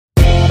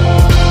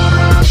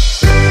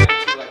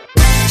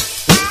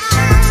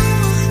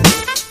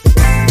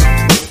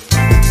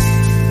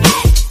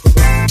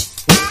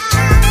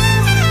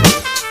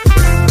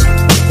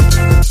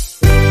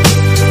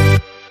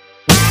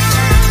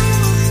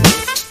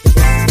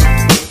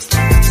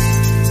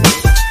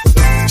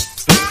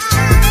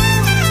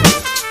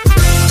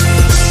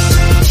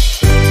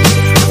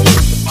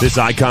This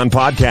Icon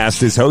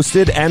podcast is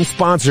hosted and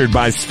sponsored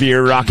by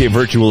Sphere Rocket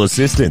Virtual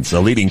Assistants,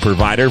 a leading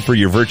provider for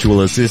your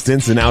virtual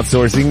assistants and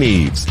outsourcing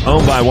needs.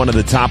 Owned by one of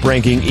the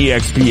top-ranking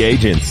EXP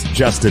agents,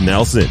 Justin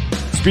Nelson.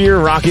 Sphere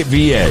Rocket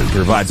VA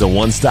provides a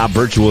one-stop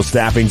virtual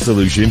staffing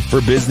solution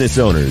for business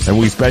owners, and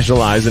we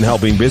specialize in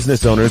helping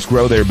business owners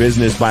grow their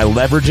business by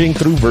leveraging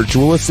through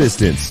virtual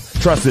assistants.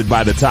 Trusted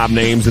by the top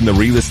names in the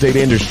real estate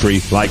industry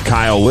like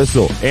Kyle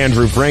Whistle,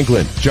 Andrew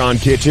Franklin, John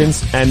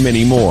Kitchens, and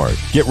many more.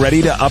 Get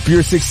ready to up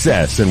your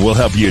success and we'll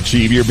help you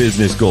achieve your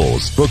business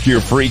goals. Book your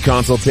free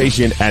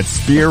consultation at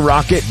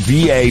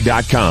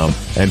sphererocketva.com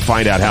and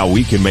find out how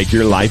we can make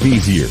your life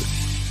easier.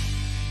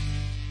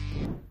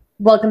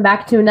 Welcome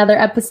back to another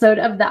episode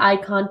of the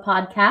Icon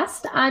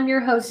Podcast. I'm your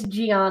host,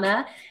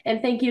 Gianna,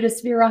 and thank you to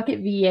Sphere Rocket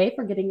VA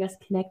for getting us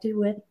connected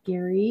with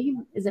Gary.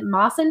 Is it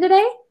Mawson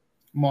today?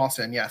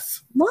 Mawson,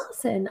 yes.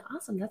 Mawson.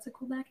 Awesome. That's a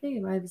cool back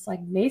name. I was like,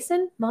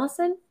 Mason?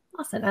 Mawson?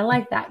 Mawson. I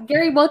like that.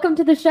 Gary, welcome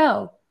to the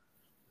show.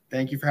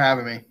 Thank you for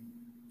having me.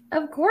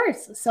 Of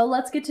course. So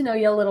let's get to know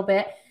you a little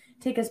bit.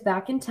 Take us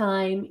back in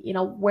time. You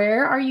know,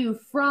 where are you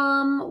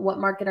from? What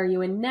market are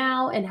you in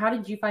now? And how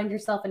did you find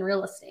yourself in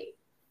real estate?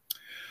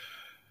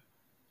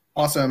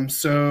 Awesome.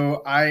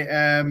 So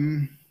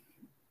obviously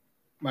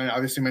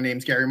my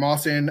name's Gary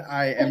Mawson.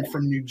 I am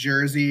from New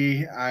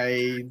Jersey.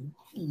 I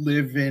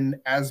live in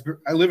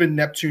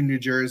Neptune, New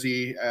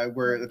Jersey,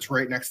 where it's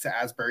right next to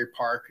Asbury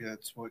Park.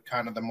 That's what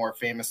kind of the more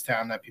famous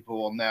town that people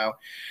will know.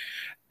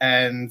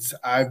 And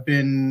I've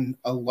been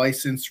a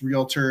licensed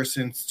realtor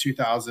since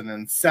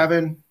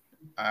 2007.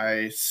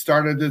 I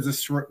started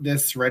this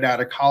right out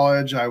of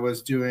college. I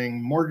was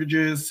doing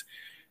mortgages,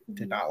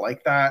 did not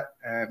like that,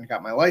 and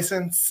got my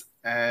license.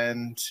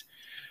 And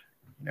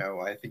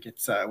I think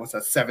it's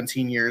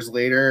 17 years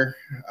later.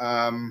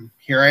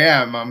 Here I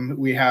am.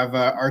 We have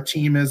our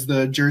team is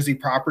the Jersey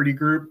Property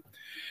Group,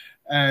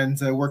 and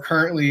we're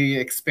currently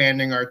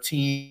expanding our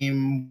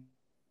team.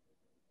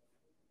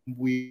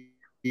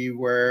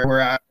 We're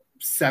at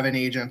 7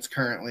 agents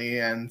currently,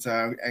 and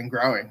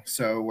growing.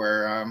 So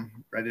we're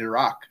ready to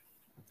rock.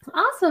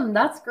 Awesome,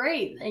 that's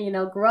great.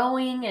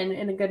 Growing and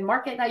in a good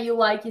market that you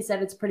like. You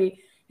said it's pretty,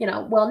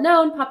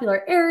 well-known,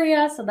 popular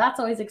area, so that's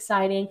always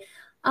exciting.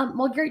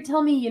 Well, Gary,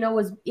 tell me,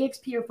 was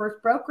EXP your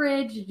first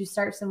brokerage? Did you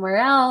start somewhere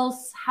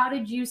else? How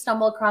did you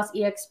stumble across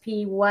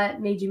EXP? What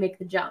made you make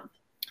the jump?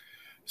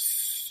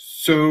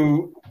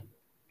 So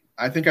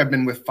I think I've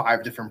been with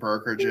 5 different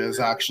brokerages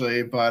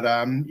actually, but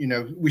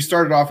we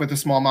started off with a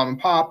small mom and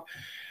pop.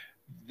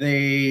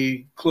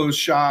 They closed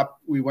shop.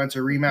 We went to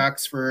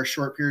Remax for a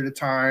short period of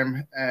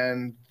time,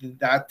 and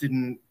that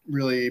didn't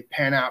really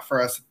pan out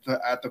for us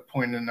at the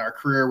point in our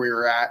career we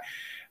were at.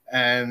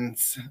 And,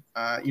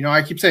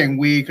 I keep saying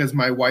we because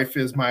my wife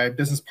is my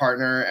business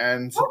partner,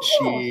 and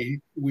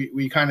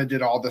we kind of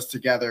did all this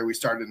together. We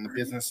started in the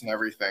business and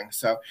everything.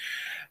 So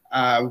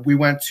we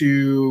went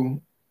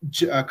to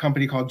a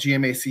company called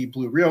GMAC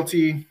Blue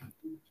Realty.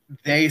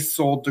 They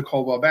sold to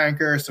Coldwell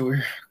Banker. So we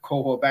were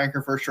Coldwell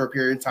Banker for a short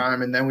period of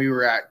time. And then we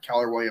were at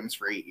Keller Williams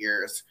for 8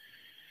 years.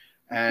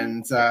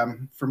 And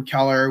from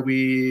Keller,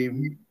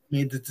 we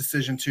made the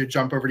decision to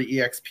jump over to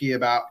EXP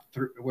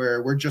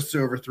where we're just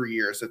over 3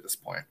 years at this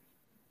point.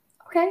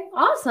 Okay,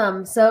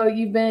 awesome. So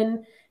you've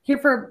been here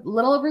for a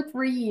little over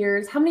 3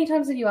 years. How many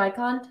times have you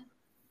iconed?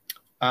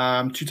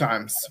 2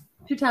 times.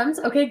 2 times?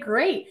 Okay,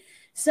 great.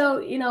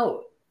 So,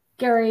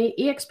 Gary,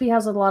 EXP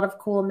has a lot of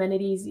cool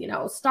amenities,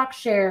 stock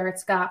share,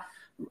 it's got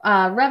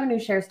revenue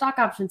share, stock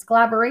options,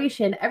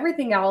 collaboration,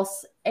 everything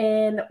else.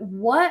 And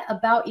what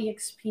about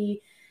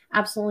EXP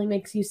absolutely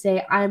makes you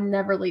say, I'm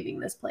never leaving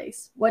this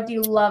place? What do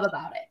you love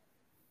about it?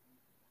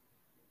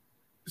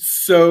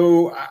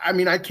 So,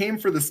 I came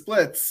for the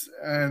splits,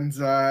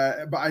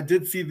 but I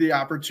did see the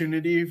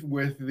opportunity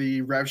with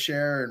the rev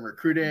share and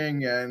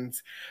recruiting, and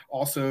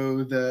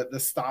also the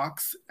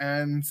stocks.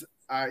 And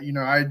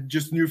I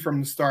just knew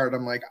from the start,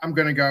 I'm like, I'm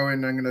going to go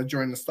and I'm going to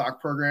join the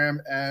stock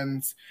program.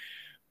 And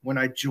when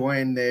I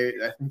joined,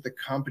 I think the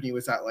company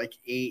was at like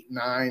 $8,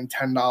 $9,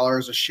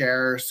 $10 a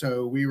share.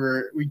 So we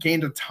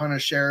gained a ton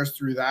of shares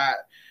through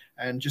that.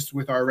 And just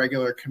with our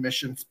regular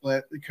commission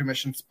splits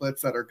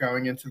that are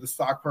going into the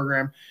stock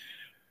program.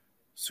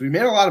 So we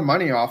made a lot of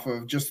money off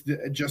of just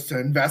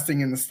investing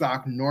in the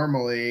stock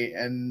normally.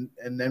 And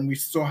then we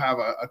still have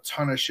a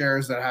ton of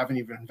shares that haven't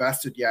even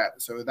invested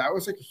yet. So that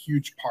was like a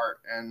huge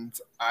part. And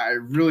I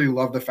really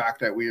love the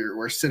fact that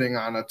we're sitting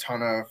on a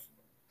ton of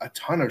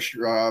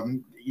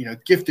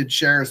gifted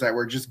shares that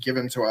were just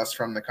given to us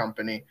from the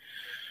company.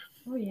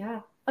 Oh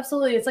yeah,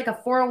 absolutely. It's like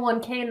a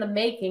 401k in the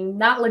making,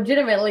 not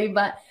legitimately,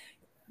 but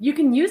you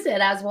can use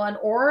it as one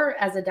or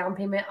as a down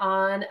payment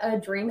on a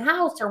dream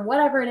house or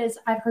whatever it is.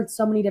 I've heard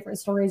so many different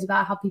stories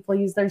about how people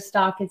use their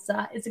stock. It's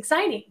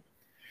exciting.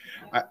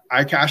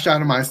 I cashed out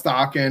of my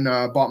stock and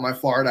bought my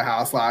Florida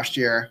house last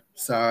year.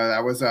 So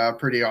that was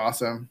pretty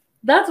awesome.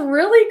 That's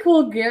really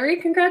cool, Gary.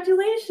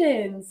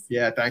 Congratulations.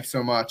 Yeah, thanks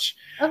so much.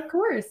 Of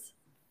course.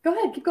 Go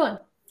ahead. Keep going.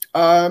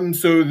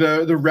 So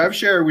the rev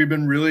share, we've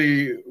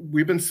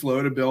been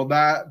slow to build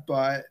that,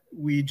 but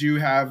we do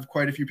have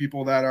quite a few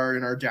people that are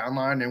in our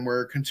downline, and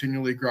we're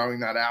continually growing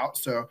that out.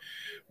 So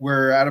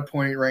we're at a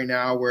point right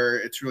now where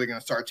it's really going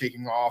to start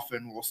taking off,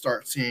 and we'll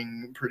start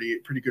seeing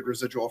pretty good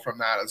residual from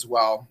that as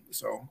well.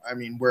 So I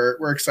mean,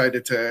 we're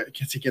excited to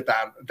get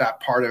that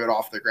part of it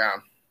off the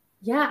ground.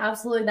 Yeah,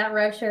 absolutely. That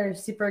rev share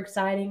is super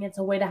exciting. It's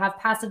a way to have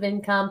passive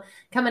income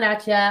coming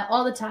at you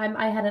all the time.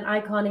 I had an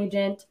Icon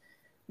agent,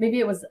 maybe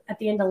it was at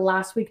the end of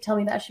last week, tell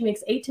me that she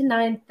makes $8,000 to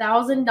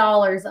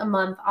 $9,000 a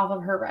month off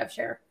of her rev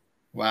share.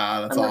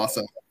 Wow, that's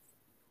awesome.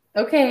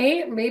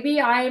 Okay,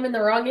 maybe I am in the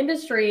wrong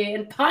industry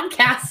in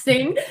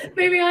podcasting.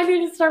 Maybe I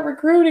need to start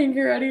recruiting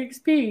here at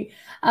EXP.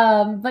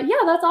 But yeah,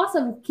 that's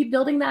awesome. Keep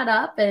building that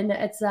up, and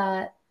it's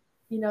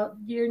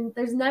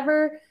there's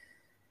never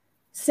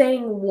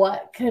saying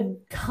what could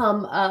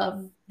come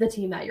of the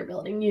team that you're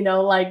building.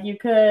 Like you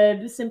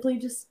could simply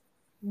just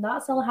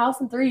not sell a house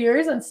in 3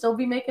 years and still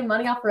be making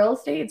money off real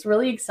estate. It's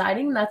really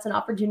exciting. That's an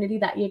opportunity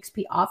that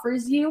EXP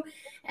offers you.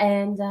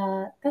 And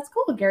that's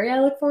cool, Gary.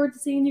 I look forward to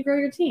seeing you grow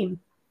your team.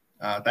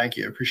 Thank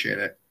you. Appreciate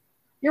it.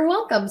 You're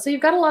welcome. So you've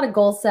got a lot of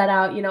goals set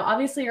out.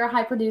 Obviously you're a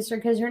high producer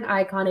because you're an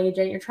Icon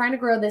agent. You're trying to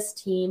grow this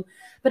team.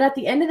 But at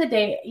the end of the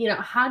day,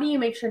 how do you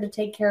make sure to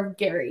take care of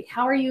Gary?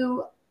 How are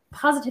you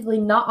positively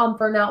not on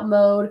burnout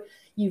mode?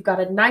 You've got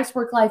a nice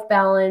work-life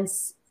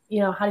balance.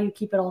 How do you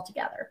keep it all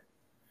together?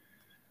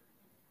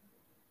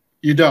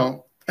 You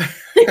don't.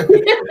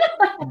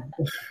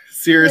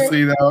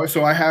 Seriously though.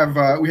 So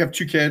we have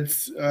two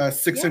kids,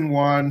 6 and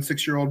 1,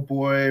 6-year-old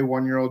boy,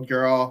 1-year-old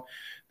girl.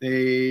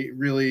 They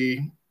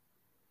really,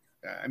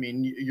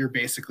 you're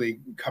basically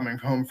coming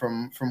home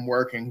from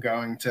work and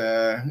going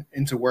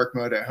into work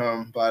mode at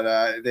home.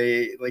 But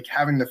they like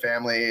having the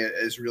family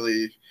is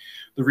really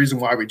the reason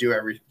why we do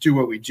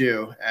what we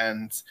do,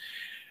 and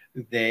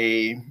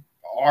they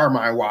are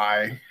my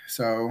why.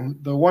 So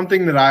the one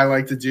thing that I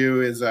like to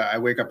do is I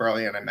wake up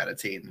early and I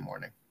meditate in the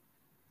morning.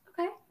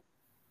 Okay.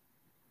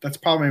 That's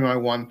probably my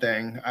one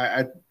thing.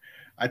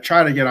 I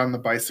try to get on the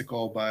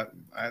bicycle, but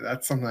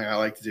that's something I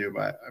like to do,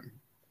 but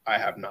I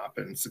have not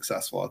been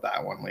successful at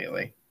that one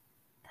lately.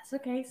 That's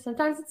okay.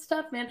 Sometimes it's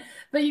tough, man,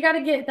 but you got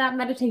to get that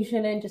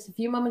meditation in, just a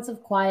few moments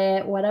of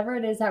quiet, whatever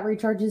it is that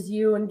recharges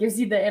you and gives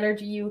you the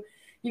energy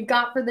you've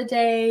got for the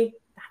day.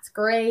 That's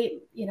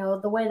great.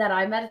 The way that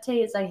I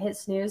meditate is I hit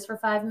snooze for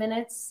 5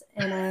 minutes,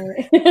 and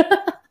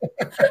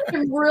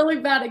I'm really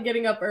bad at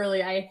getting up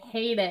early. I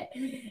hate it.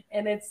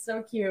 And it's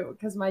so cute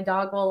because my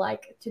dog will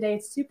today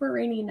it's super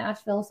rainy in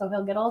Nashville, so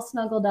he'll get all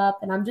snuggled up,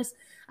 and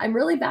I'm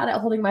really bad at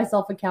holding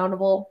myself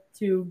accountable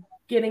to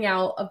getting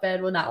out of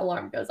bed when that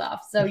alarm goes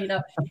off. So,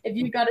 if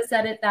you've got to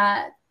set it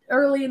that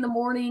early in the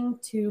morning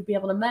to be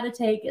able to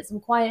meditate, get some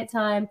quiet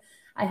time.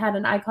 I had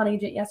an Icon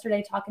agent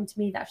yesterday talking to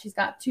me that she's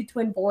got 2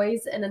 twin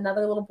boys and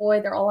another little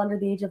boy. They're all under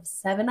the age of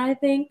 7, I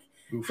think.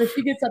 Oof. So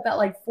she gets up at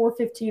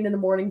 4:15 in the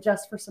morning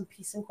just for some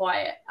peace and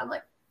quiet. I'm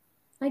like,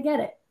 I get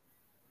it.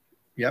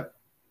 Yep.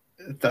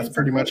 That's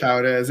pretty much how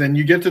it is. And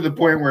you get to the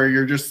point where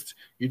you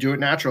do it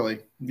naturally.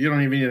 You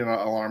don't even need an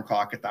alarm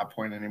clock at that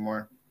point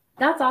anymore.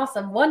 That's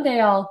awesome. One day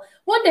I'll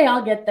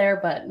get there,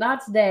 but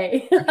not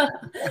today.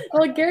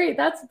 Well, Gary,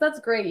 that's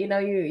great.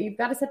 You've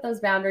got to set those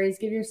boundaries,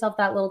 give yourself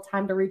that little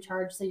time to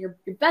recharge. So your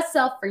best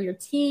self for your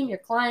team, your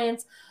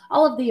clients,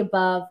 all of the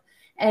above.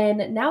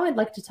 And now I'd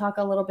like to talk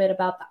a little bit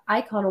about the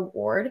Icon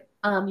Award.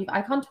 You've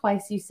Icon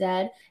twice, you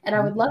said, and I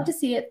would love to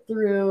see it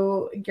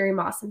through Gary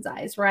Mawson's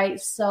eyes, right?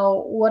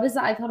 So what is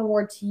the Icon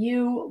Award to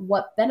you?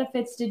 What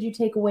benefits did you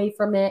take away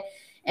from it?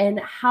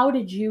 And how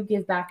did you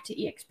give back to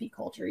EXP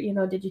culture?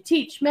 Did you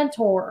teach,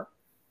 mentor,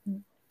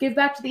 give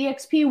back to the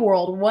EXP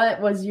world?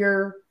 What was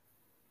your,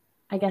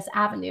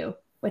 avenue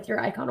with your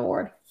Icon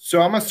Award?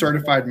 So I'm a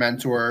certified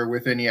mentor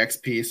within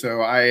EXP. So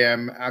I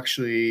am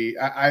actually,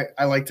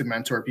 I like to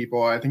mentor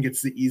people. I think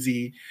it's the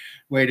easy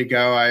way to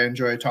go. I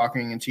enjoy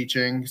talking and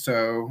teaching.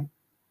 So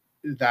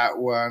that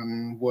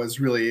one was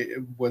really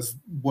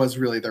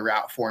the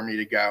route for me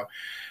to go.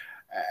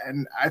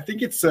 And I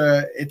think it's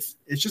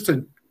just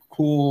a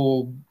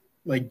cool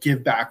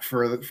give back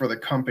for the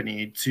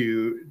company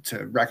to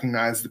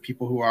recognize the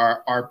people who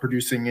are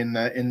producing in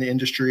the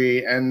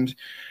industry. And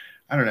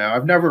I don't know,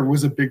 I've never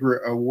was a big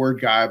award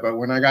guy, but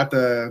when I got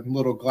the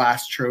little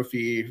glass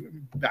trophy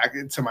back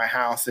into my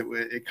house,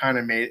 it kind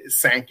of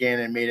sank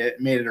in and made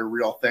it a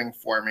real thing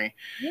for me.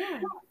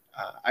 Yeah.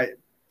 I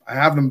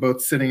have them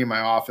both sitting in my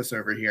office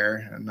over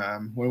here, and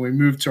when we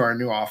move to our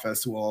new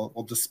office,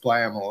 we'll display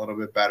them a little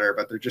bit better.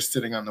 But they're just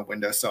sitting on the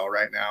windowsill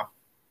right now.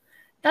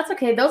 That's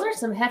okay. Those are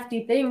some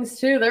hefty things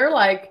too. They're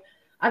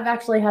I've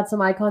actually had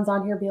some icons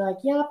on here be like,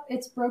 yep,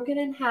 it's broken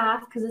in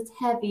half because it's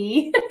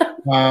heavy.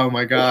 Oh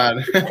my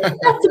God.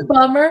 That's a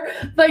bummer.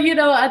 But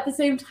at the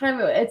same time,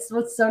 it's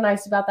what's so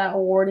nice about that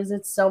award is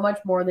it's so much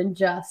more than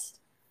just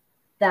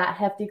that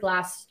hefty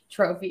glass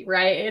trophy,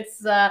 right?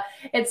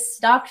 It's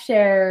stock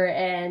share,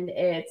 and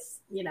it's,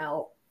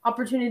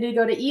 opportunity to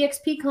go to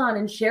EXP Con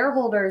and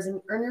shareholders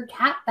and earn your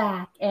cat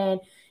back. And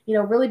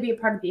really be a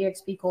part of the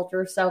EXP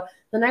culture. So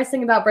the nice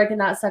thing about breaking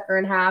that sucker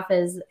in half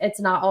is it's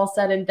not all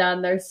said and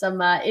done. There's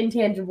some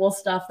intangible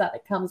stuff that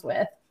it comes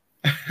with.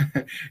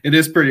 It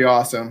is pretty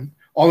awesome.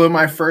 Although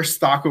my first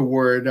stock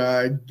award,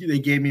 they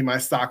gave me my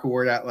stock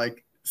award at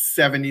like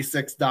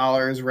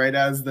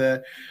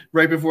 $76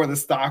 right before the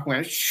stock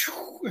went.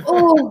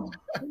 Oh,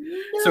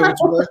 so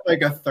it's worth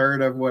like a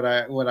third of what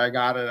I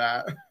got it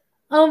at.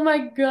 Oh my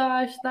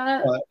gosh,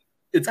 but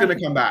it's going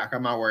to come back.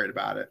 I'm not worried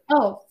about it.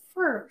 Oh,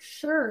 for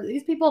sure.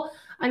 These people,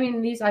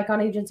 these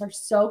icon agents are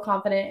so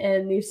confident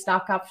in these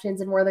stock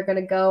options and where they're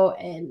going to go,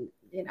 and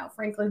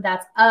frankly,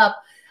 that's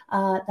up.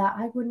 That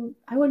I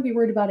wouldn't be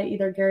worried about it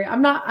either, Gary.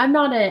 I'm not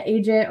an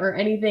agent or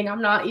anything.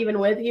 I'm not even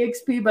with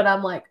EXP, but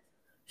I'm like,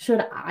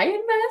 should I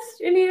invest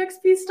in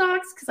EXP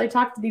stocks? Because I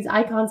talk to these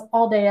icons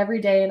all day,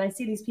 every day, and I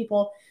see these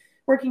people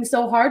working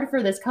so hard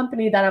for this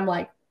company that I'm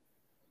like,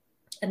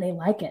 and they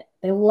like it.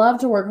 They love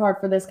to work hard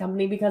for this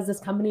company because this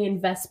company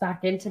invests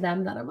back into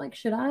them, that I'm like,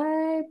 should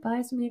I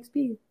buy some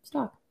EXP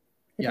stock?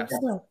 Yes.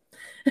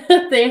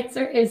 The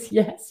answer is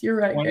yes. You're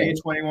right.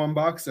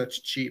 $21. That's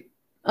cheap.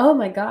 Oh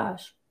my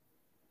gosh.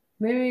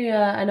 Maybe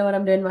I know what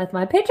I'm doing with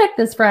my paycheck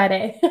this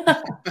Friday.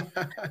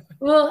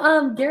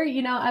 Well,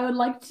 Gary, I would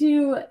like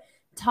to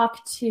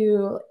talk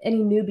to any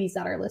newbies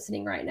that are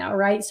listening right now,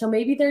 right? So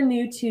maybe they're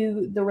new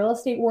to the real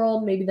estate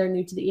world. Maybe they're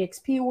new to the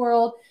EXP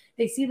world.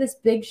 They see this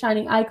big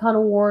shining icon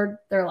award.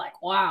 They're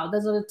like, wow,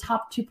 those are the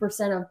top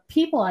 2% of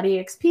people at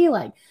EXP.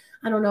 Like,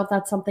 I don't know if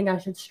that's something I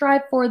should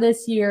strive for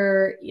this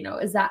year.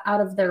 Is that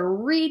out of their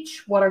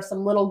reach? What are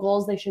some little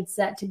goals they should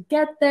set to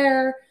get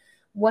there?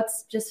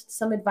 What's just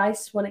some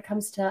advice when it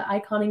comes to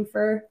iconing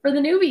for the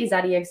newbies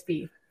at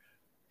EXP?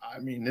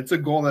 It's a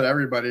goal that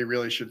everybody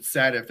really should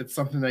set. If it's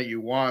something that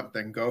you want,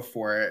 then go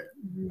for it.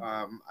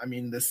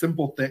 Mm-hmm. The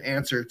simple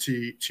answer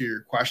to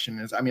your question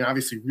is,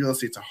 obviously real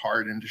estate's a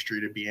hard industry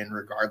to be in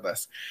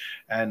regardless.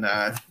 And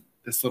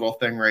this little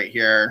thing right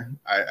here,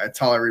 I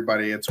tell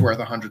everybody it's worth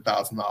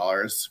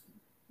 $100,000,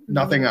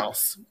 nothing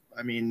else.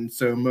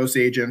 So most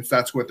agents,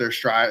 that's what their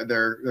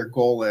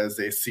goal is.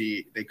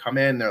 They come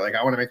in, they're like,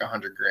 I want to make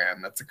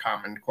 $100,000. That's a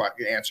common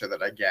answer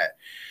that I get.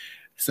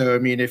 So,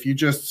 if you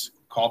just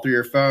call through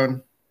your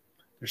phone,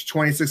 there's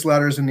 26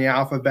 letters in the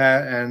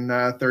alphabet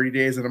and 30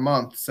 days in a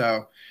month.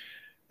 So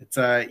it's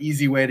an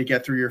easy way to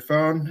get through your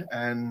phone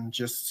and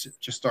just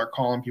start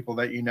calling people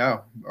that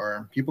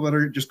or people that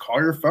are just call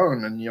your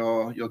phone and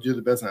you'll do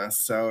the business.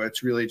 So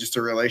it's really just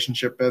a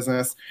relationship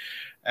business,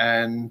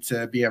 and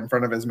to be in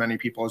front of as many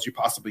people as you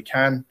possibly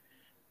can,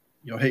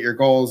 you'll hit your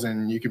goals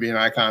and you can be an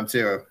icon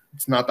too.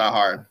 It's not that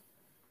hard.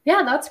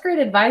 Yeah, that's great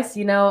advice.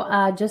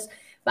 Just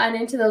find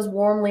into those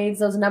warm leads,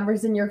 those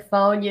numbers in your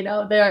phone.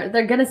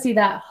 They're going to see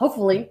that.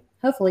 Hopefully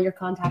your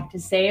contact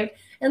is saved,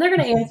 and they're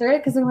going to answer it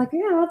because they're like,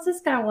 yeah, what's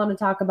this guy want to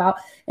talk about?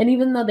 And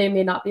even though they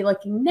may not be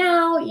looking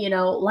now,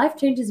 life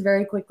changes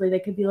very quickly. They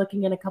could be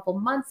looking in a couple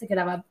months. They could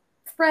have a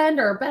friend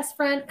or a best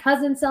friend,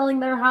 cousin selling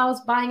their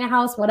house, buying a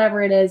house,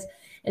 whatever it is.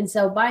 And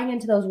so buying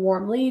into those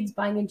warm leads,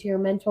 buying into your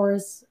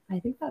mentors, I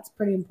think that's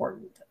pretty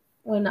important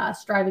when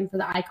striving for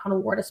the Icon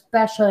Award,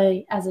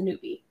 especially as a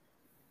newbie.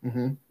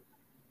 Mm-hmm.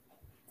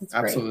 That's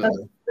great. Absolutely. That's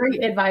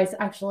great advice,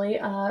 actually.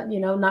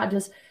 Not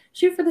just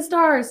shoot for the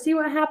stars, see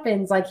what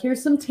happens. Like,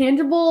 here's some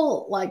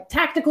tangible,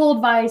 tactical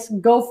advice.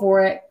 Go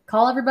for it.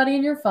 Call everybody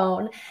in your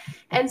phone.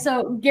 And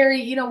so,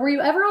 Gary, were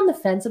you ever on the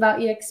fence about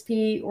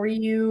EXP? Were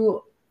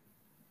you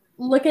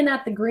looking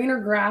at the greener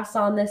grass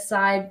on this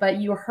side, but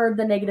you heard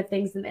the negative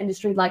things in the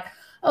industry, like,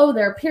 oh,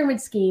 they're a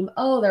pyramid scheme.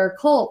 Oh, they're a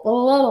cult, blah,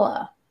 blah,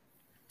 blah.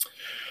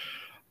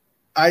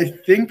 I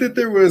think that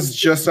there was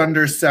just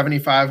under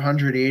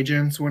 7,500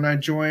 agents when I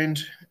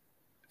joined.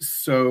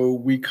 So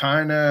we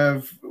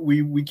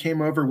we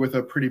came over with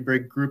a pretty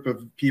big group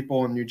of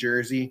people in New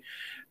Jersey,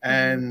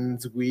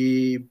 and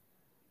we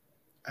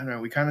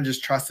kind of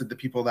just trusted the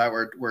people that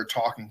we're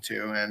talking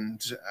to.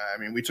 And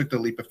we took the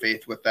leap of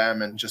faith with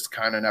them and just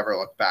kind of never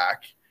looked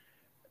back.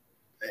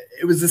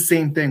 It was the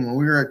same thing when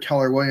we were at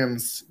Keller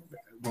Williams.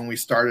 When we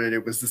started,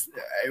 it was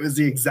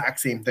the exact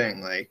same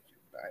thing. Like,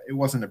 it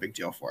wasn't a big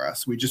deal for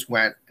us. We just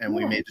went and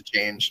we made the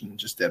change and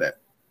just did it.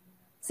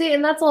 See,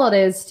 and that's all it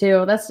is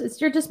too.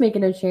 You're just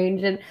making a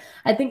change. And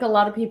I think a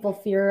lot of people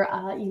fear,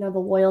 the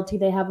loyalty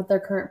they have with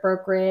their current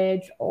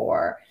brokerage,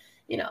 or,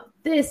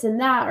 this and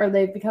that, or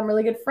they've become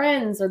really good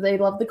friends, or they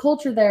love the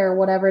culture there, or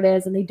whatever it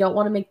is, and they don't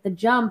want to make the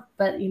jump.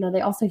 But,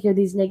 they also hear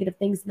these negative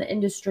things in the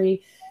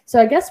industry. So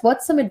I guess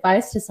what's some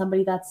advice to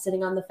somebody that's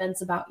sitting on the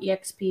fence about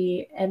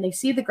EXP and they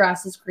see the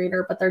grass is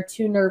greener, but they're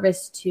too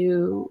nervous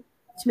to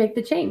make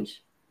the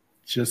change?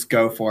 Just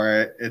go for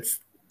it. It's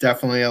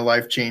definitely a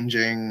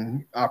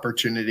life-changing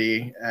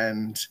opportunity.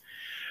 And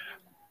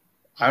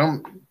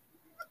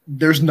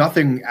there's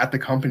nothing at the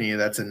company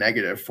that's a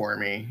negative for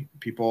me.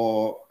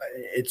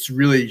 It's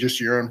really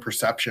just your own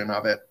perception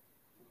of it.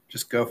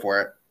 Just go for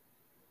it.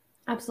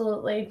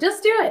 Absolutely.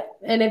 Just do it.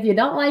 And if you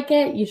don't like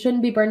it, you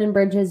shouldn't be burning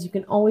bridges. You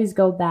can always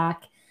go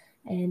back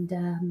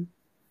and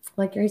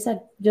Like Gary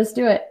said, just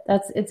do it.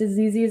 It's as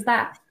easy as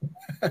that.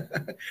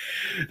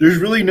 There's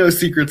really no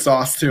secret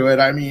sauce to it.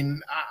 I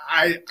mean,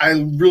 I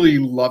really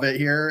love it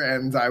here,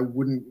 and I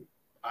wouldn't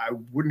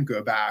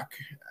go back.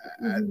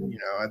 You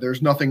know,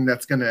 there's nothing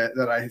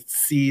that I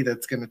see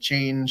that's gonna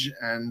change,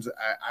 and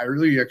I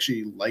really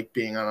actually like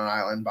being on an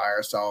island by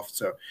ourselves.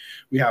 So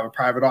we have a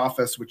private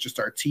office with just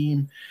our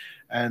team,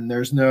 and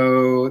there's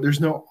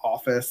no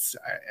office.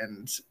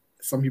 And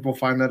some people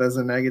find that as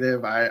a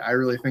negative. I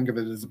really think of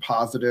it as a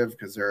positive,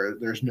 because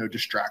there's no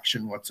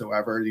distraction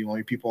whatsoever. The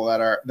only people that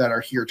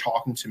are here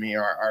talking to me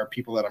are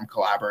people that I'm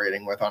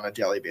collaborating with on a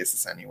daily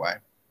basis anyway.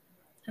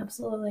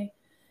 Absolutely.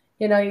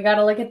 You know, you got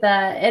to look at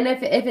that. And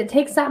if it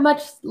takes that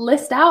much,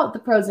 list out the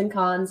pros and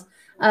cons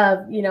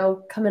of, you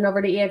know, coming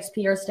over to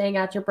EXP or staying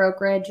at your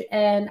brokerage.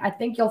 And I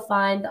think you'll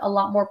find a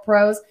lot more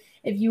pros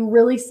if you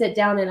really sit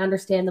down and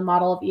understand the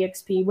model of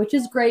EXP, which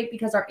is great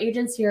because our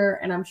agents here,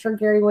 and I'm sure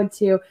Gary would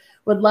too,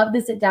 would love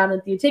to sit down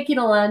with you, take you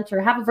to lunch or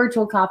have a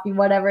virtual coffee,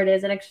 whatever it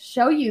is, and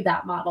show you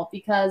that model,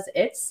 because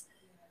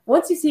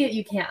once you see it,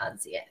 you can't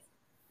unsee it.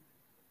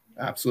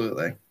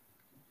 Absolutely.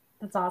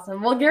 That's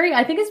awesome. Well, Gary,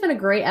 I think it's been a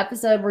great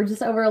episode. We're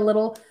just over a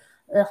little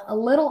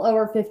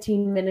over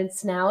 15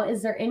 minutes now.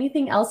 Is there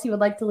anything else you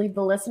would like to leave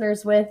the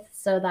listeners with,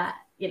 so that,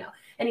 you know,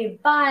 any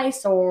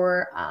advice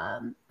or,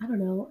 I don't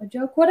know, a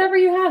joke, whatever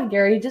you have,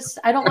 Gary? Just,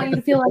 I don't want you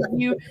to feel like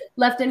you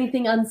left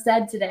anything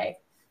unsaid today.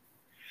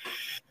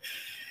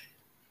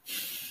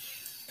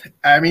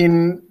 I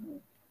mean,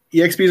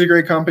 EXP is a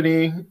great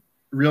company.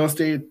 Real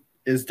estate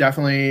is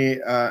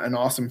definitely an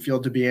awesome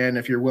field to be in.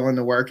 If you're willing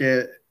to work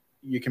it,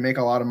 you can make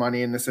a lot of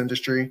money in this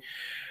industry,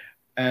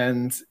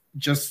 and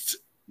just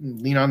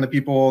lean on the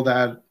people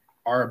that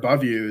are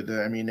above you.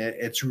 I mean,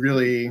 it's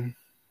really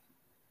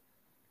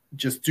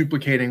just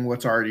duplicating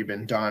what's already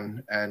been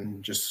done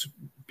and just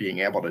being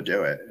able to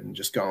do it and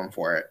just going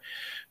for it.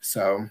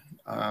 So,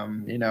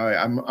 you know,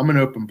 I'm an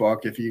open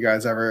book. If you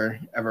guys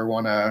ever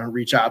want to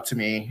reach out to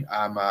me,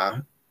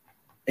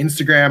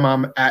 Instagram,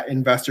 I'm at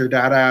Investor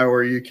Data,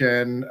 or you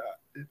can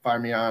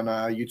find me on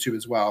YouTube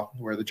as well.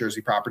 We're the Jersey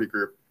Property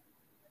Group.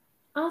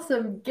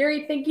 Awesome.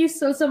 Gary, thank you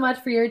so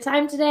much for your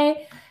time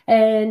today,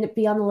 and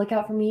be on the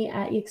lookout for me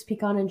at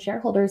EXPCon and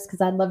shareholders,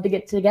 because I'd love to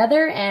get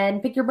together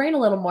and pick your brain a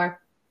little more.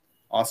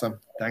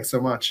 Awesome. Thanks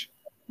so much.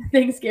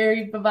 Thanks,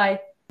 Gary. Bye-bye.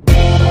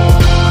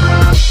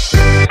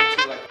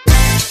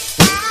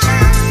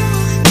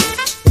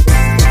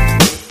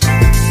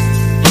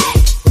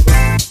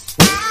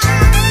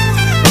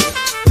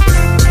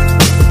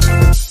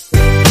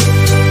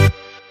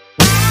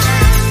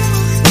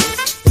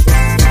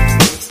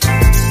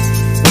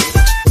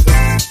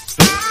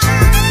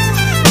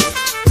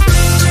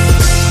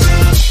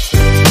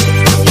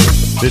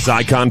 This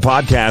Icon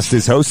podcast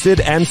is hosted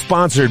and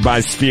sponsored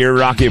by Sphere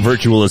Rocket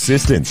Virtual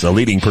Assistants, a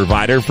leading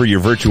provider for your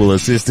virtual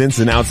assistants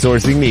and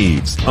outsourcing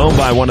needs. Owned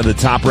by one of the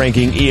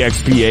top-ranking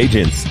EXP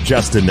agents,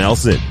 Justin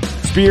Nelson.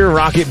 Sphere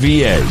Rocket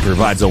VA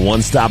provides a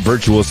one-stop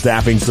virtual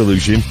staffing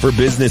solution for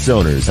business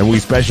owners, and we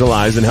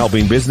specialize in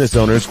helping business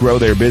owners grow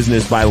their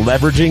business by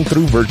leveraging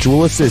through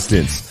virtual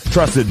assistants.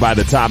 Trusted by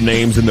the top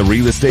names in the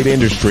real estate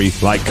industry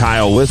like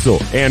Kyle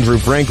Whistle, Andrew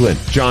Franklin,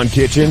 John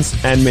Kitchens,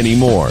 and many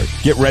more.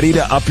 Get ready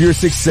to up your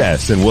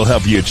success, and we'll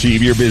help you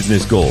achieve your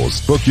business goals.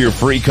 Book your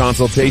free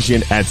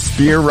consultation at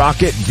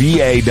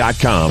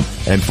sphererocketva.com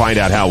and find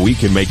out how we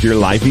can make your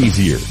life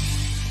easier.